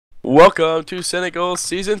Welcome to Cynical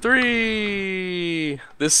Season 3!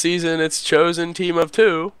 This season it's chosen team of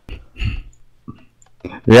 2.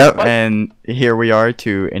 Yep, and here we are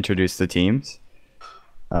to introduce the teams.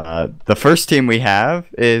 The first team we have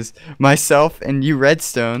is myself and you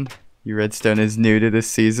Redstone. You Redstone is new to this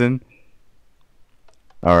season.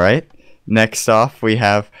 Alright, next off we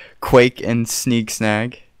have Quake and Sneak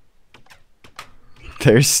Snag.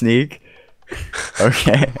 There's Sneak.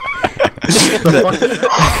 Okay.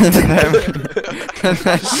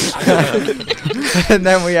 and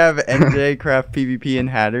then we have NJ Craft PvP and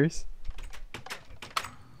Hatters.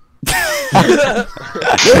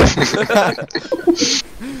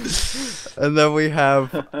 And then we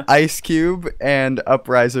have Ice Cube and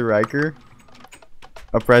Upriser Riker.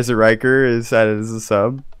 Upriser Riker is added as a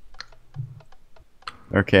sub.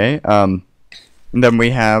 Okay. And then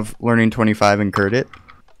we have Learning 25 and Curtit.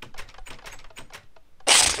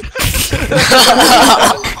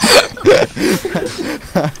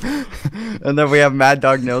 And then we have Mad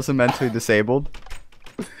Dog Nilsson, mentally disabled.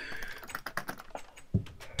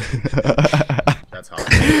 That's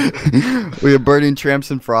hot. We have Burning Tramps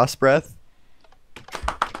and Frost Breath.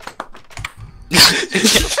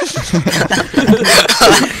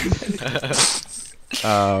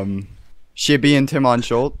 Czibi and Tim on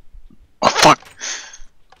Schult. Oh fuck!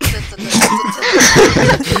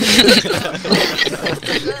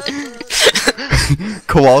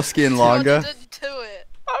 Kowalski and Longa. Didn't do it.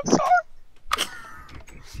 I'm sorry.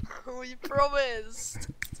 We promised.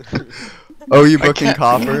 Oh, you booking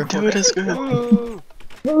Copper. Do it as good.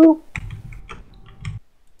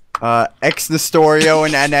 X Nestorio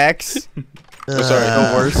and NX. Oh, sorry.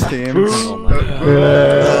 The worst team.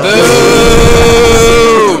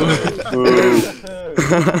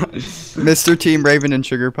 Mr. Team Raven and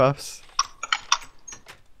Sugar Puffs.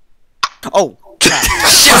 Oh!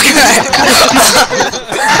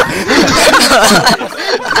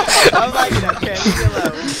 I'm liking that, Ken.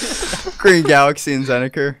 Green Galaxy and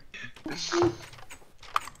Zeneker.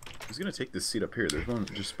 Who's gonna take this seat up here? There's one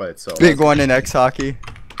just by itself. Big One and X Hockey.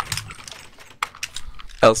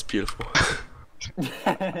 That's beautiful.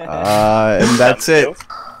 And that's it.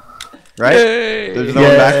 Right? Yay! There's no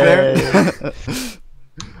one back there?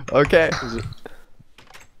 Okay.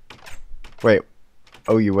 Wait.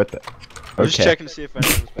 Oh, you with it? I'm just Okay. checking to see if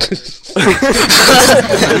anyone's back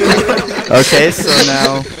there. Okay, so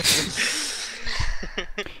now,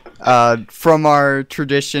 from our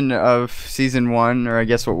tradition of season 1, or I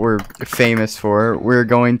guess what we're famous for, we're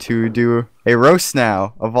going to do a roast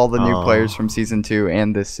now of all the new players from season 2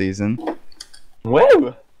 and this season.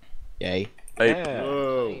 Woo! Yay.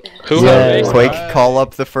 Whoa. Who Yeah, Quake, call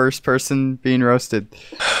up the first person being roasted.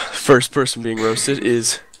 First person being roasted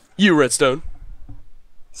is you, Redstone.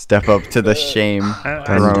 Step up to the shame.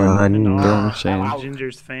 Throne shame.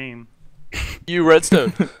 Ginger's fame. You,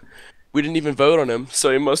 Redstone. We didn't even vote on him,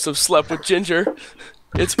 so he must have slept with Ginger.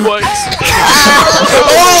 It's points.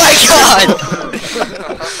 Oh my god!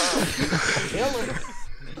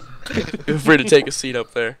 Feel free to take a seat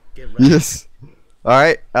up there. Yes.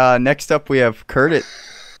 Alright, next up we have Curtit.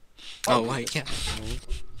 Oh my god.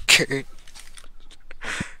 Kurt.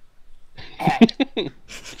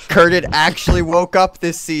 Curtit actually woke up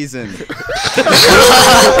this season.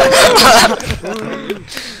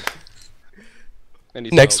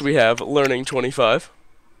 Next we have Learning 25.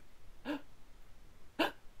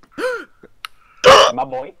 My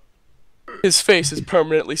boy. His face is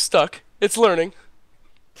permanently stuck. It's Learning.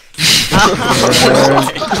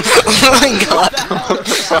 Oh my god.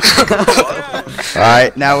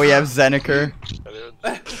 Alright, now we have Zeneker.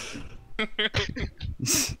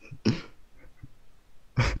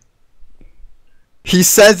 He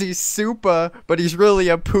says he's Supa, but he's really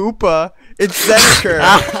a Poopa. It's Zeneker.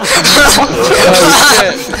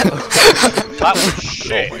 Oh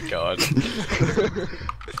my god.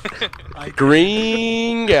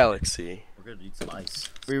 Green Galaxy. We're gonna need some ice.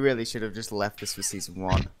 We really should have just left this for season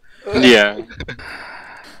 1. Yeah.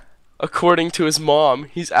 According to his mom,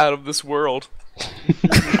 he's out of this world.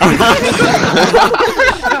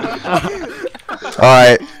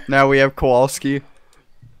 Alright, now we have Kowalski.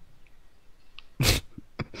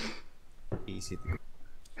 Easy.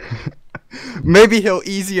 Maybe he'll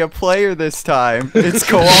easy a player this time. It's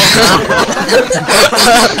Kowalski.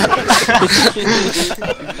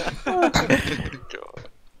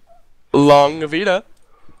 Long Vida.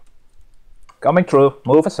 Coming through.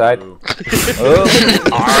 Move aside. Oh.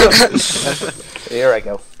 Here I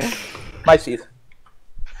go. My seat.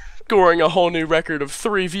 Scoring a whole new record of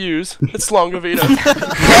 3 views. It's Long Vida. Oh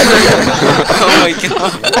my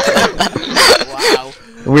god. Wow.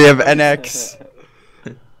 We have NX.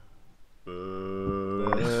 Boo.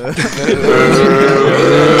 Nerd.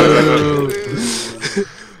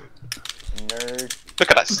 Look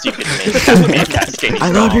at that stupid main cascade. I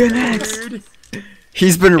love your next.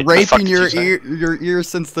 He's been What the fuck raping did you your ears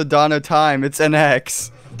since the dawn of time. It's NX.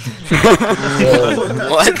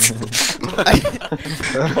 What?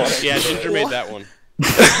 Yeah, Ginger made that one.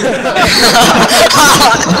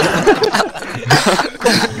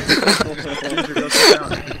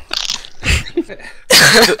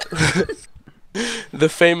 The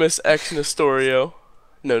famous ex Nestorio,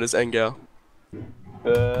 known as Engel.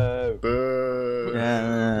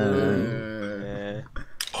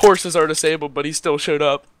 Horses are disabled, but he still showed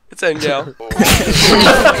up. It's Engel.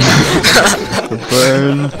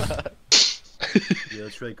 Burn. Yeah,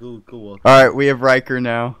 that's right. Go walk. All right, we have Riker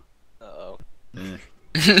now. Uh-oh.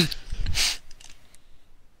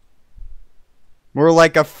 More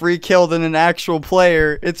like a free kill than an actual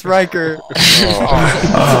player. It's Riker.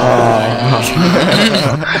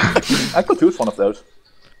 I could use one of those.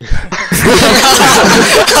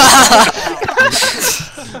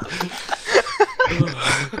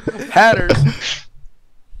 Hatters.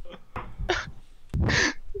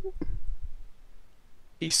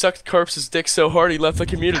 He sucked Carp's dick so hard he left the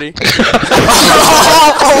community.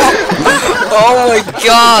 Oh my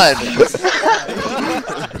god!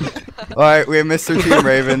 All right, we have Mr. Team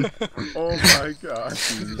Raven. Oh my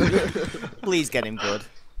gosh. Please get him good.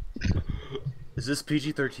 Is this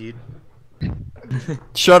PG-13?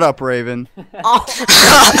 Shut up, Raven.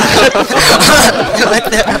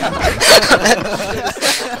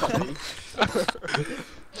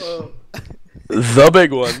 The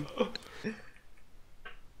big one.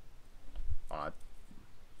 Odd.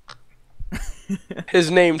 His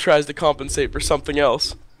name tries to compensate for something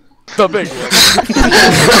else. The big one.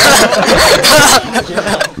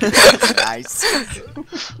 Nice.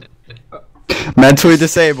 Mentally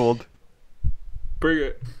disabled. Bring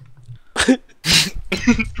it.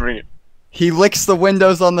 Bring it. He licks the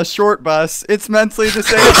windows on the short bus. It's mentally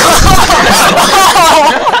disabled.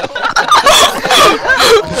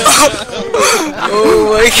 Oh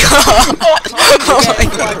my god! Oh my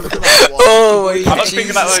god! Oh my I don't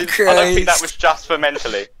think that was. Jesus I don't think that Christ! was just for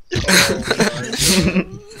mentally.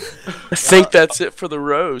 I think that's it for the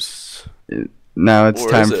roast. Now it's Or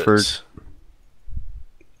time is it? for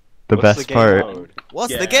the best part.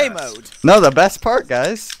 What's the game mode? No, the best part,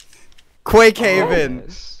 guys.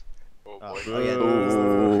 QuakeHaven.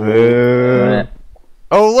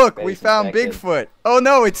 Oh, look, we found Bigfoot. Oh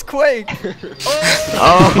no, it's Quake.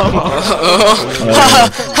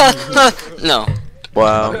 No.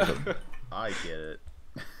 Wow. I get it.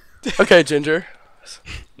 Okay, Ginger.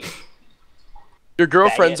 Your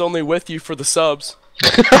girlfriend's only with you for the subs.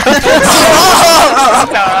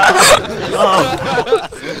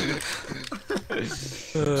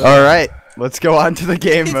 All right, let's go on to the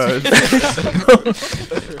game mode.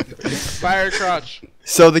 Fire crotch.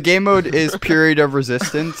 So the game mode is period of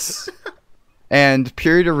resistance, and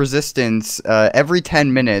period of resistance. Every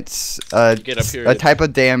 10 minutes, get a period. a type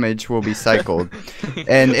of damage will be cycled,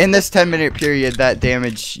 and in this 10-minute period, that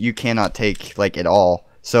damage you cannot take like at all.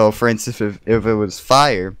 So, for instance, if it was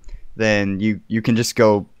fire, then you can just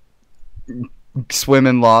go swim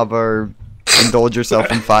in lava or indulge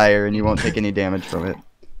yourself in fire, and you won't take any damage from it.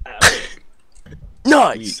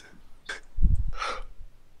 Nice.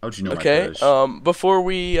 How'd you know Okay. my fetish? Before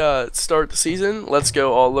we start the season, let's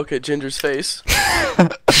go all look at Ginger's face.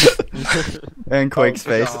 And Quake's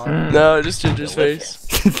face. No, just Ginger's face.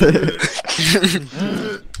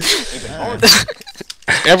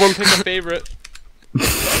 Everyone pick a favorite.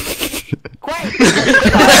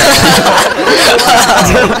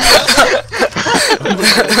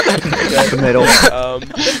 The middle.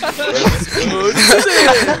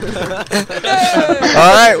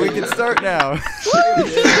 All right, we can start now.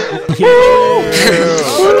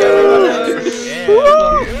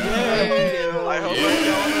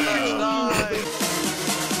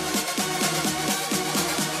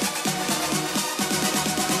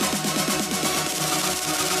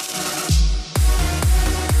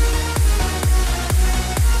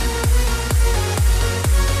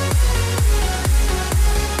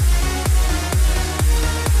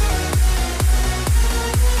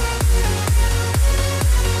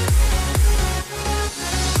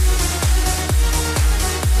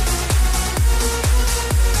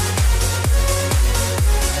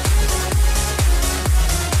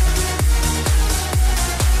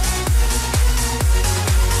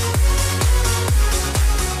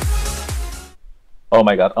 Oh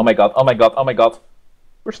my god, oh my god, oh my god, oh my god.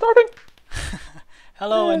 We're starting!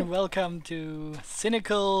 Hello and welcome to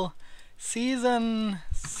Cynical Season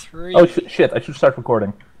 3. Oh shit, I should start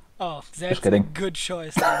recording. Oh, that's a kidding. good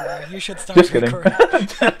choice. Langer. You should start Just kidding. recording.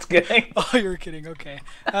 Just kidding. Oh, you're kidding. Okay.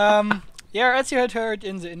 Yeah, as you had heard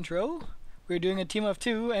in the intro, we're doing a team of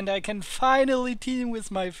 2, and I can finally team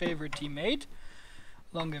with my favorite teammate,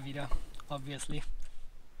 Longer Vida, obviously.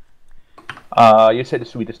 You say the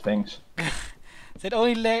sweetest things. The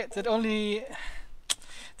only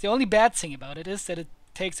bad thing about it is that it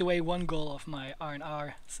takes away 1 goal of my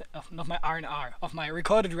R&R, not my R&R, of my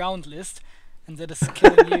recorded round list, and that is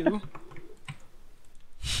killing you.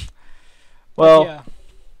 Well, yeah.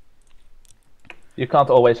 You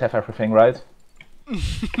can't always have everything, right?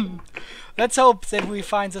 Let's hope that we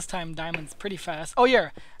find this time diamonds pretty fast. Oh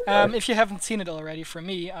yeah, if you haven't seen it already from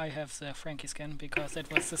me, I have the Frankie skin, because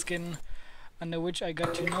that was the skin under which I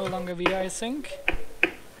got to no longer Vida, I think.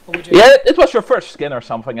 Yeah, it was your first skin or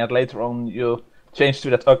something, and later on you changed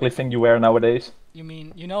to that ugly thing you wear nowadays. You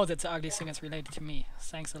mean, you know that the ugly thing is related to me.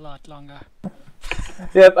 Thanks a lot, Longer.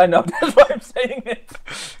 Yep, I know, that's why I'm saying it.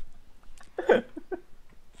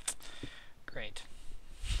 Great.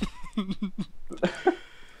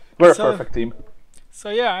 We're a perfect team. So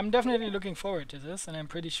yeah, I'm definitely looking forward to this, and I'm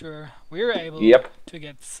pretty sure we're able to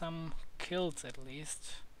get some kills at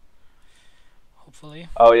least. Hopefully.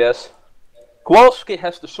 Oh yes. Kowalski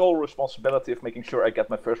has the sole responsibility of making sure I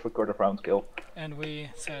get my first recorded round kill. And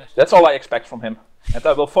we said... That's all I expect from him. And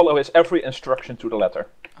I will follow his every instruction to the letter.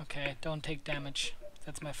 Okay, don't take damage.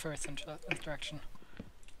 That's my first instruction.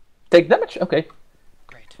 Take damage? Okay.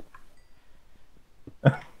 Great.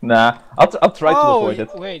 Nah, I'll try to avoid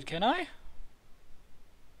it. Wait, can I?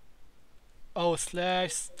 Oh,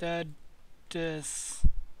 /status.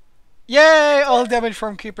 Yay! All damage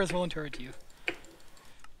from creepers won't hurt you.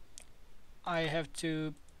 I have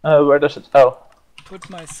to... where does it... Oh. Put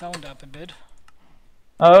my sound up a bit.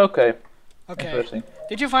 Oh, okay. Okay. Interesting.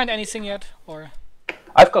 Did you find anything yet, or...?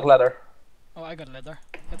 I've got leather. Oh, I got leather.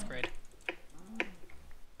 That's great.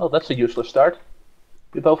 Oh, that's a useless start.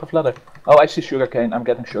 We both have leather. Oh, I see sugarcane. I'm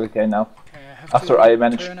getting sugarcane now. Okay, I have After to I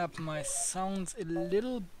manage... turn up my sounds a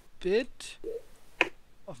little bit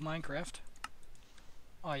of Minecraft.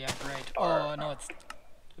 Oh yeah, great. Oh no, it's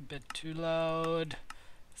a bit too loud.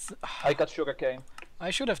 I got sugarcane. I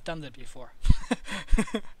should have done that before.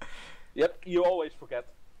 Yep, you always forget.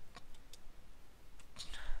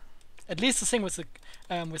 At least the thing with the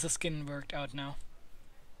skin worked out now.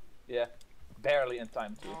 Yeah, barely in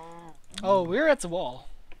time too. Oh, we're at the wall,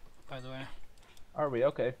 by the way. Are we?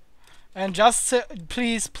 Okay. And just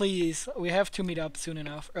please, we have to meet up soon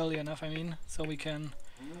enough, early enough, I mean, so we can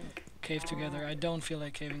cave together. I don't feel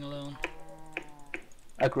like caving alone.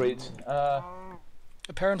 Agreed.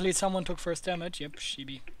 Apparently someone took first damage. Yep,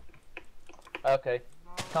 Czibi. Okay.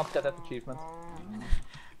 Can't get that achievement.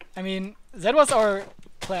 I mean, that was our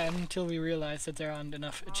plan until we realized that there aren't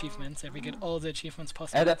enough achievements, that we get all the achievements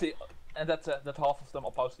possible. And that half of them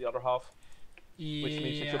oppose the other half. Yeah. Which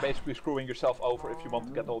means that you're basically screwing yourself over if you want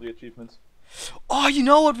to get all the achievements. Oh, you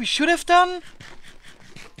know what we should have done?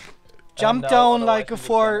 Jump down like a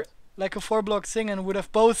 4-block thing, and would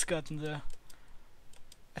have both gotten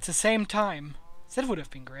at the same time. That would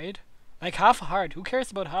have been great. Like half a heart. Who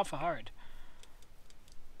cares about half a heart?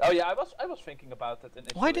 Oh yeah, I was thinking about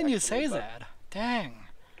that. Why didn't you say that? Dang.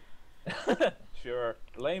 Sure,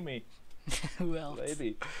 blame me. Who else?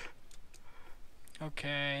 Maybe.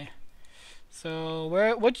 Okay. So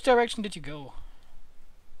which direction did you go?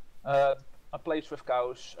 A place with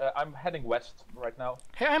cows. I'm heading west right now.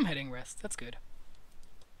 Hey, I'm heading west. That's good.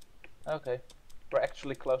 Okay. We're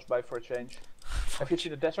actually close by for a change. Have you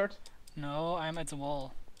seen the desert? No, I'm at the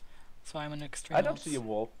wall. So I'm an extreme. I don't see a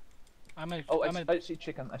wall. I see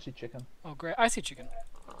chicken. I see chicken. Oh great, I see chicken.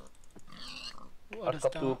 What is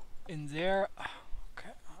down in there?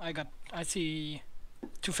 Okay, I see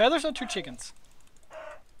 2 feathers or 2 chickens?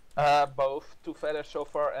 Both. 2 feathers so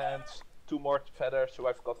far and 2 more feathers, so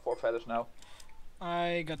I've got 4 feathers now.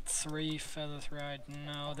 I got 3 feathers right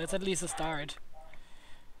now. That's at least a start.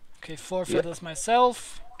 Okay, 4 feathers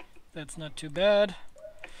myself. That's not too bad.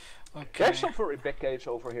 Okay. There's some very big caves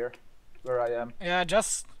over here, where I am. Yeah,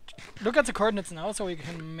 just look at the coordinates now, so we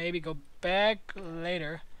can maybe go back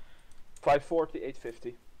later. 540,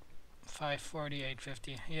 850. 540,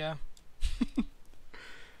 850. Yeah.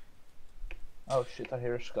 Oh shit! I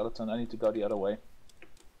hear a skeleton. I need to go the other way.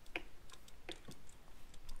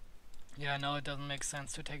 Yeah, no, it doesn't make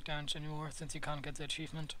sense to take damage anymore since you can't get the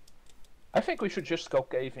achievement. I think we should just go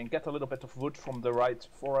caving, get a little bit of wood from the right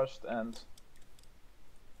forest, and...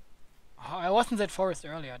 Oh, I wasn't that forest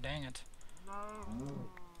earlier, dang it. I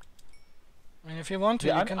mean, if you want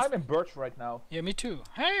to, you can... I'm in birch right now. Yeah, me too.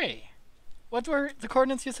 Hey! What were the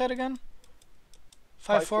coordinates you said again?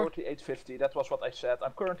 540, 850. That was what I said.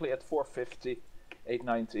 I'm currently at 450,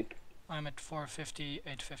 890. I'm at 450,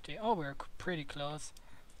 850. Oh, we're pretty close.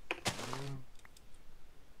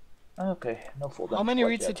 Okay, no full damage. How many quite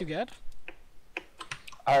reads yet. did you get?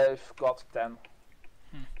 I've got 10.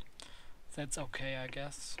 That's okay, I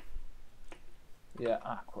guess. Yeah,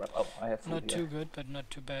 crap. Oh, I have food Not here. too good, but not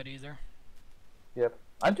too bad either. Yep.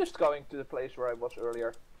 I'm just going to the place where I was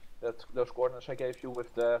earlier. Those coordinates I gave you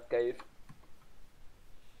with the cave.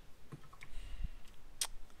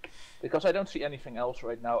 Because I don't see anything else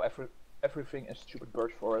right now. Everything is stupid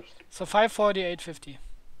birch forest. So 540, 850.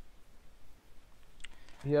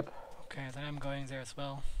 Yep. Okay, then I'm going there as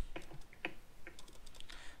well.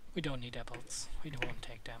 We don't need apples. We won't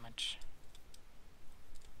take damage.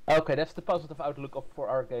 Okay, that's the positive outlook for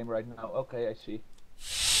our game right now. Okay, I see.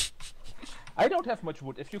 I don't have much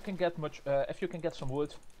wood. If you can get some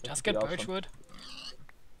wood, Just that get would be birch awesome. wood.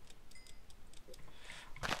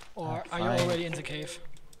 Or are you fine. already in the cave?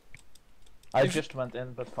 I If- just went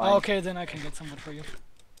in, but fine. Oh, okay, then I can get some wood for you.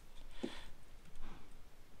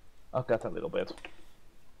 I'll get a little bit.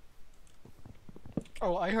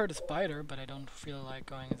 Oh, I heard a spider, but I don't feel like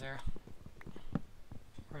going there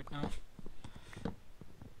right now.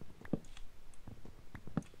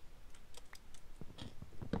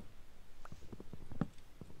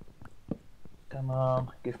 Come on,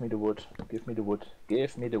 give me the wood. Give me the wood.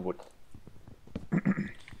 Give me the wood.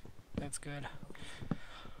 That's good.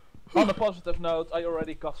 On a positive note, I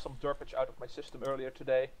already got some dirbage out of my system earlier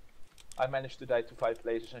today. I managed to die to 5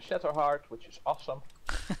 blazes and Shatterheart, which is awesome.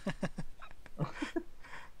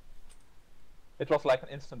 It was like an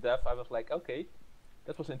instant death. I was like, okay,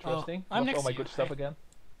 that was interesting. I'm Lost next all my to good you. stuff Hi. again.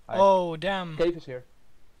 Hi. Oh, damn. Cave is here.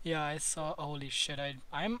 Yeah, I saw. Holy shit!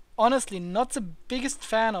 I'm honestly not the biggest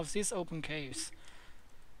fan of these open caves.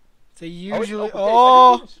 They usually. open cave.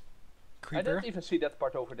 Oh, I didn't creeper! even see that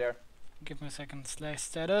part over there. Give me a second. Slash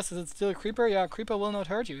status. Is it still a creeper? Yeah, creeper will not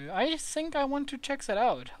hurt you. I think I want to check that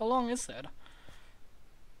out. How long is that?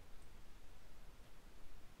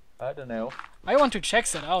 I don't know. I want to check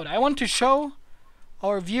that out. I want to show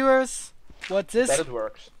our viewers what this. That it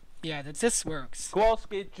works. Yeah, that this works.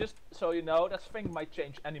 Kowalski, just so you know, that thing might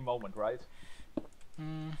change any moment, right?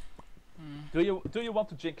 Do you want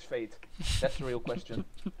to jinx fate? That's the real question.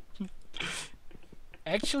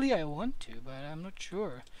 Actually, I want to, but I'm not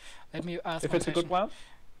sure. Let me ask. If one it's a good question.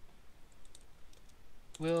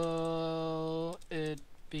 plan. Will it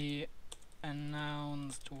be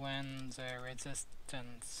announced when the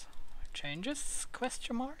resistance changes?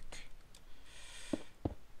 Question mark.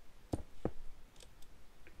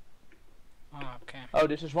 Oh, okay. Oh,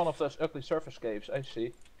 this is one of those ugly surface caves. I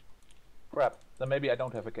see. Crap. Then maybe I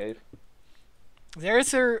don't have a cave. There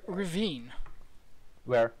is a ravine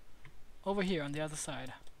Where? over here on the other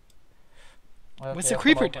side. Okay, With the I'll come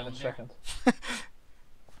creeper over in down a there. second.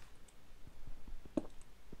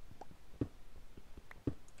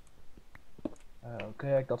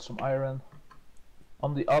 Okay, I got some iron.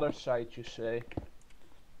 On the other side, you say.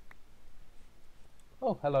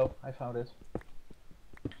 Oh, hello. I found it.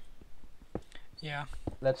 Yeah.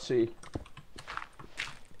 Let's see.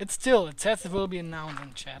 It says it will be announced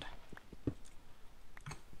in chat.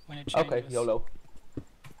 When it changes. Okay, YOLO.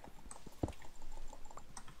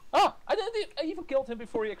 Ah! I even killed him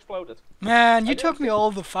before he exploded. Man, you I took didn't me all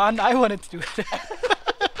the fun. I wanted to do it.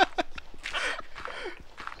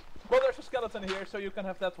 Well, there's a skeleton here, so you can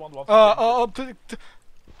have that one.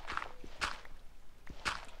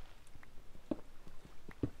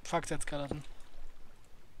 Fuck that skeleton.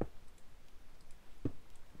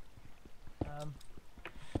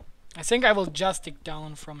 I think I will just dig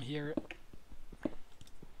down from here.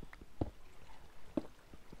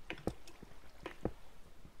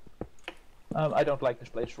 I don't like this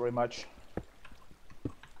place very much.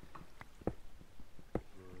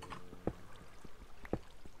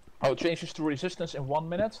 Oh, it changes to resistance in 1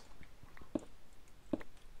 minute.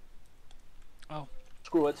 Oh.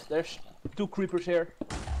 Screw it. There's 2 creepers here.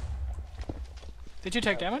 Did you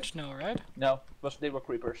take damage? No, right? No, they were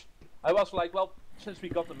creepers. I was like, well, since we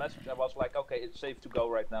got the message, I was like, okay, it's safe to go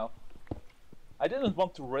right now. I didn't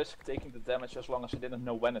want to risk taking the damage as long as I didn't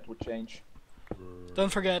know when it would change. Don't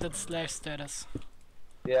forget it's slash status.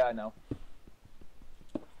 Yeah, I know.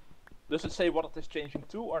 Does it say what it is changing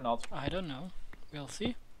to or not? I don't know. We'll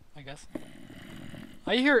see, I guess.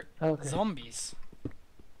 I hear Okay. zombies.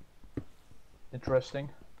 Interesting.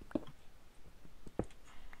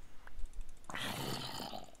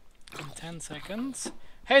 In 10 seconds.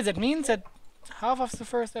 Hey, that means that half of the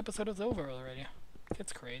first episode is over already.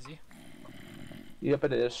 That's crazy. Yep,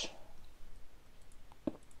 it is.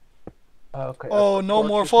 Okay. Oh, I've got no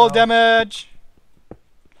more torches fall now. damage!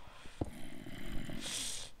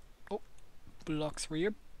 blocks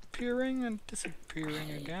reappearing and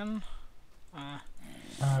disappearing again.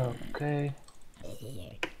 Okay.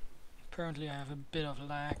 Apparently I have a bit of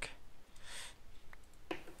lag.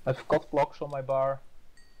 I've got blocks on my bar.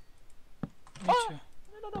 Me too.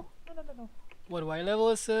 No. What Y level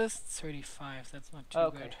is this? 35, that's not too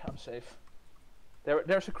Okay, good. I'm safe.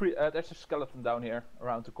 There's a skeleton down here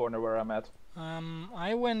around the corner where I'm at.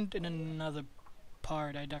 I went in another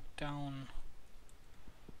part, I dug down.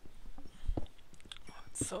 Oh,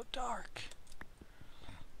 it's so dark.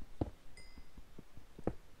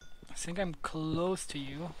 I think I'm close to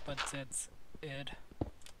you, but that's it.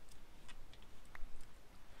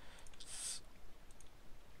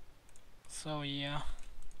 So yeah.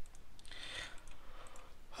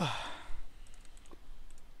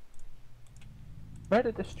 Where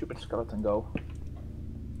did this stupid skeleton go?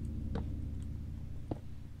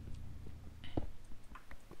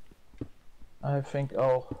 I think.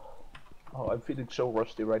 Oh, I'm feeling so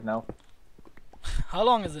rusty right now. How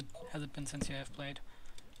long has it been since you have played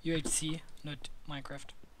UHC, not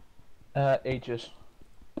Minecraft? Ages.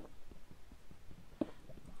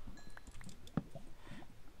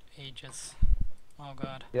 Ages. Oh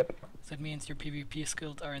god. Yep. So that means your PvP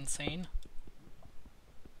skills are insane.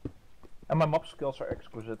 And my mob skills are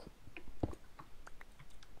exquisite.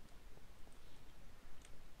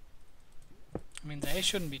 I mean, they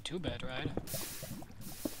shouldn't be too bad, right?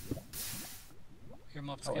 Your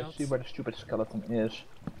mob Oh, skills. I see where the stupid skeleton is.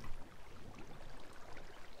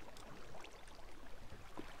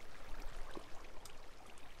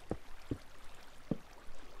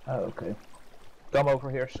 Oh, okay. Come over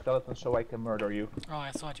here, skeleton, so I can murder you. Oh,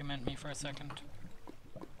 I thought you meant me for a second.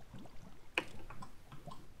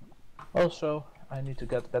 Also, I need to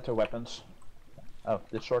get better weapons. Oh,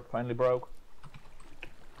 this sword finally broke.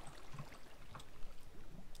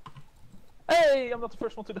 Hey, I'm not the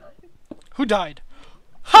first one to die. Who died?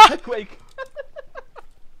 Ha! Quake!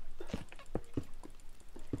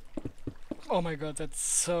 Oh my god, that's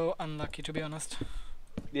so unlucky, to be honest.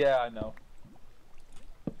 Yeah, I know.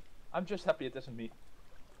 I'm just happy it isn't me.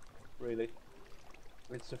 Really.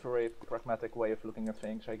 It's a very pragmatic way of looking at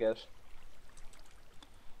things, I guess.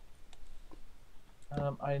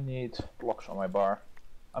 I need blocks on my bar.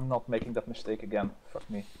 I'm not making that mistake again. Fuck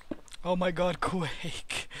me. Oh my god,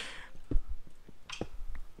 Quake.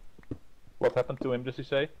 What happened to him, does he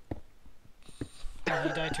say? He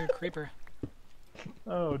died to a creeper.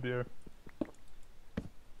 Oh dear.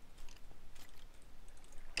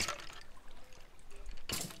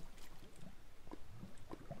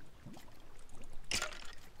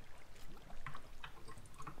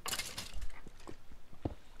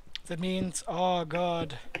 That means, oh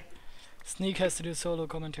god, Sneak has to do solo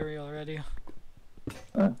commentary already.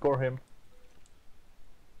 Poor him.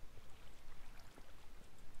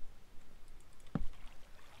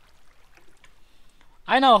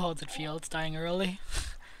 I know how it feels dying early.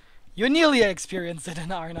 You nearly experienced it in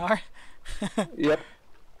R&R. Yep.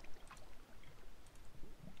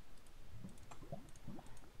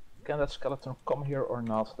 Can that skeleton come here or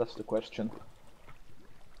not? That's the question.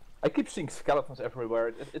 I keep seeing skeletons everywhere.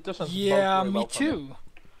 It doesn't. bode Yeah, very me well for me. too.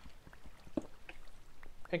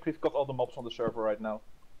 I think we've got all the mobs on the server right now.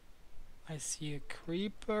 I see a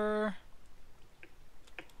creeper.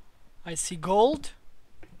 I see gold.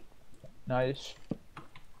 Nice.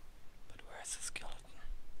 But where's the skeleton?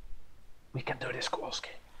 We can do this,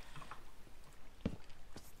 Kowalski.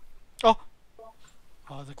 Oh!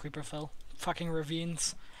 Oh, the creeper fell. Fucking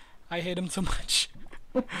ravines. I hate him so much.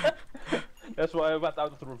 That's why I went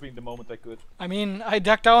out of the ravine the moment I could. I mean, I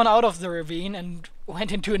dug down out of the ravine and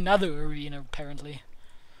went into another ravine, apparently.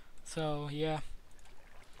 So, yeah.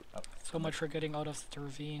 So much for getting out of the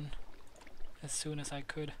ravine as soon as I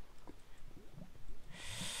could.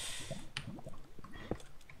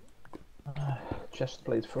 Chest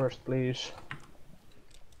plate first, please.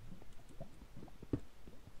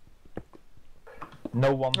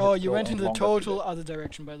 No one. Oh, hit you kill went on in the one total today. other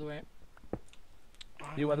direction, by the way.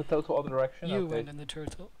 You went the total other direction? You Okay. went in the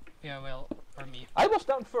total. Yeah, well, or me. I was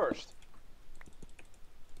down first.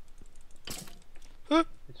 Huh?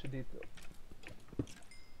 It's a detail.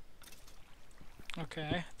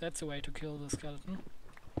 Okay, that's a way to kill the skeleton.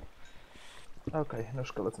 Okay, no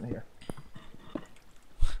skeleton here.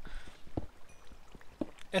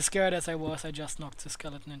 As scared as I was, I just knocked the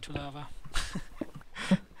skeleton into lava.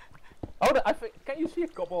 Oh, can you see a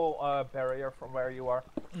cobble barrier from where you are?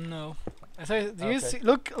 No. Do you Okay. see,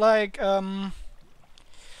 look like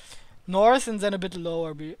north and then a bit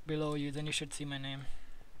lower below you, then you should see my name.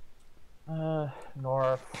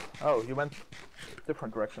 North. Oh, you went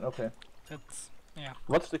different direction. Okay. That's, yeah.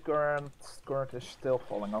 What's the current? Current is still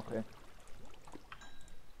falling. Okay.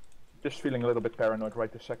 Just feeling a little bit paranoid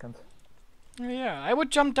right this second. Yeah, I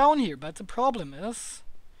would jump down here, but the problem is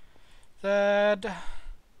that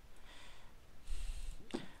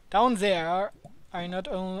down there are not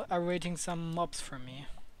only are waiting some mobs for me.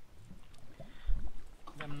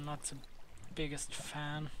 I'm not the biggest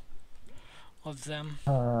fan of them.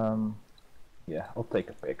 Yeah, I'll take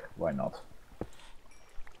a pick. Why not?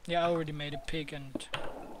 Yeah, I already made a pick. And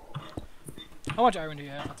how much iron do you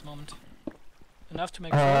have at the moment? Enough to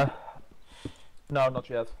make a No, not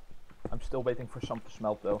yet. I'm still waiting for some to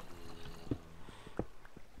smelt though.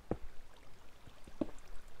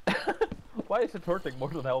 Why is it hurting more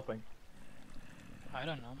than helping? I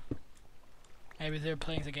don't know. Maybe they're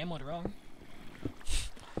playing the game mode wrong.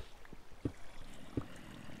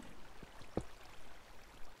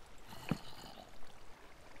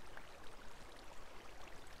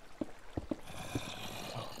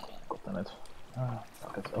 God damn it.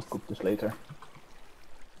 Fuck it, I'll cook this later.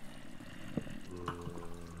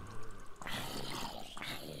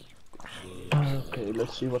 Okay,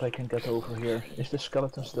 let's see what I can get over here. Is the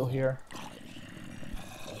skeleton still here?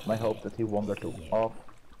 My hope that he wandered off.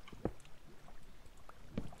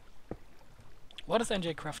 What is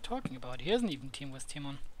NJ Craft talking about? He hasn't even teamed with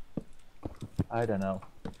Timon. I don't know.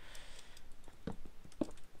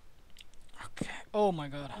 Okay. Oh my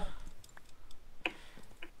god.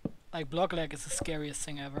 Like, block lag is the scariest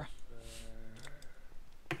thing ever.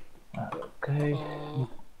 Okay. Oh.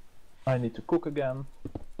 I need to cook again.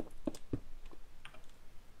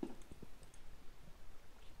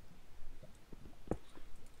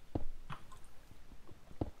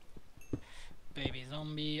 Baby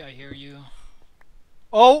zombie, I hear you.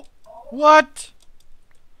 Oh! What?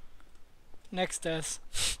 Next death.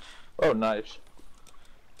 Oh, nice.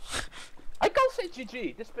 I can't say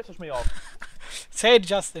GG. This pisses me off. Say it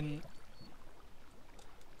just in.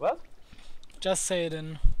 What? Just say it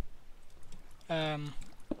in.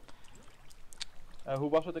 Who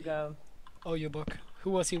was it again? Audiobook. Who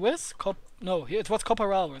was he with? No, it was Copper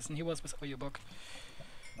Walrus, and he was with Audiobook.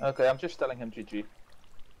 Okay, I'm just telling him GG.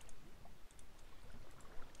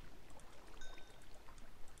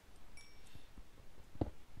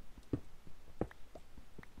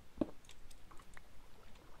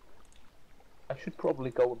 I should probably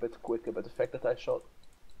go a bit quicker, but the fact that I saw...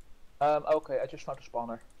 okay, I just found a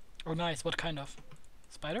spawner. Oh nice, what kind of?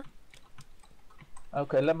 Spider?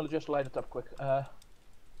 Okay, let me just light it up quick.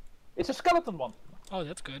 It's a skeleton one! Oh,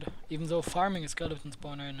 that's good. Even though farming a skeleton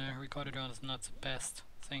spawner in a recorded round is not the best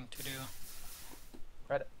thing to do.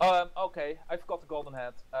 Right. Okay, I've got the golden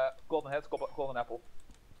head. Golden apple.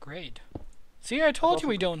 Great. See, I told you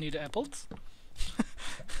we don't need apples.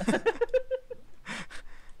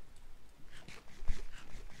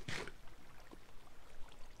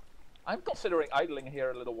 I'm considering idling here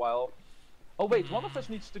a little while. Oh wait, one of us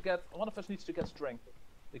needs to get string,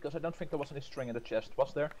 because I don't think there was any string in the chest.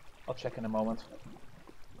 Was there? I'll check in a moment.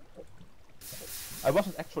 I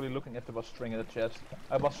wasn't actually looking if there was string in the chest.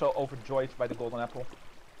 I was so overjoyed by the golden apple.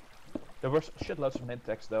 There were shitloads of mint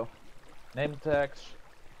tags though. Name tags,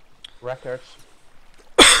 records.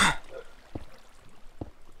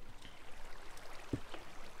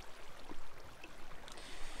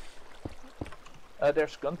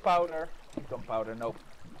 There's gunpowder. Gunpowder, no.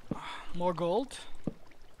 More gold.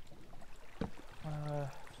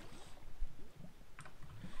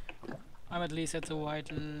 I'm at least at the white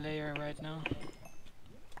layer right now.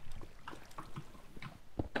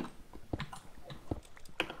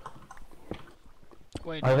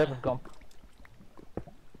 Wait. I haven't gone.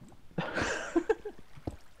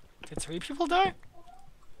 Did 3 people die?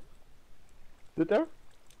 Did there?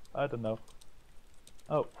 I don't know.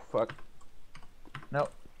 Oh, fuck. No.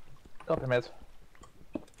 Copy mate.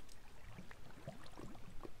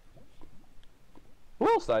 Who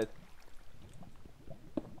else died?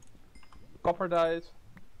 Copper died.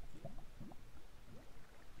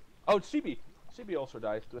 Oh, Czibi. Czibi also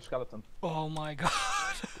died to a skeleton. Oh my god.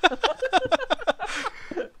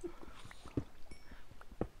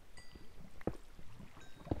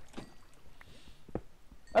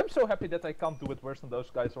 I'm so happy that I can't do it worse than those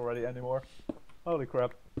guys already anymore. Holy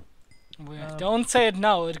crap. Don't say it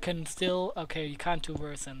now, it can still... Okay, you can't do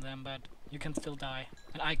worse than them, but you can still die.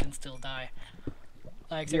 And I can still die.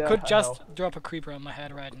 Like, they could just drop a creeper on my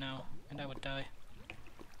head right now, and I would die.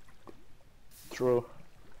 True.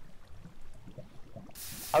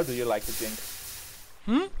 How do you like the jinx?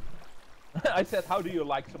 Hmm? I said, how do you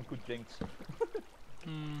like some good jinx?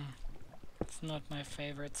 It's not my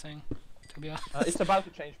favorite thing, to be honest. It's about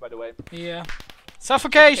to change, by the way. Yeah.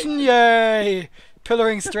 Suffocation, yay!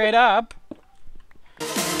 Pillaring straight up.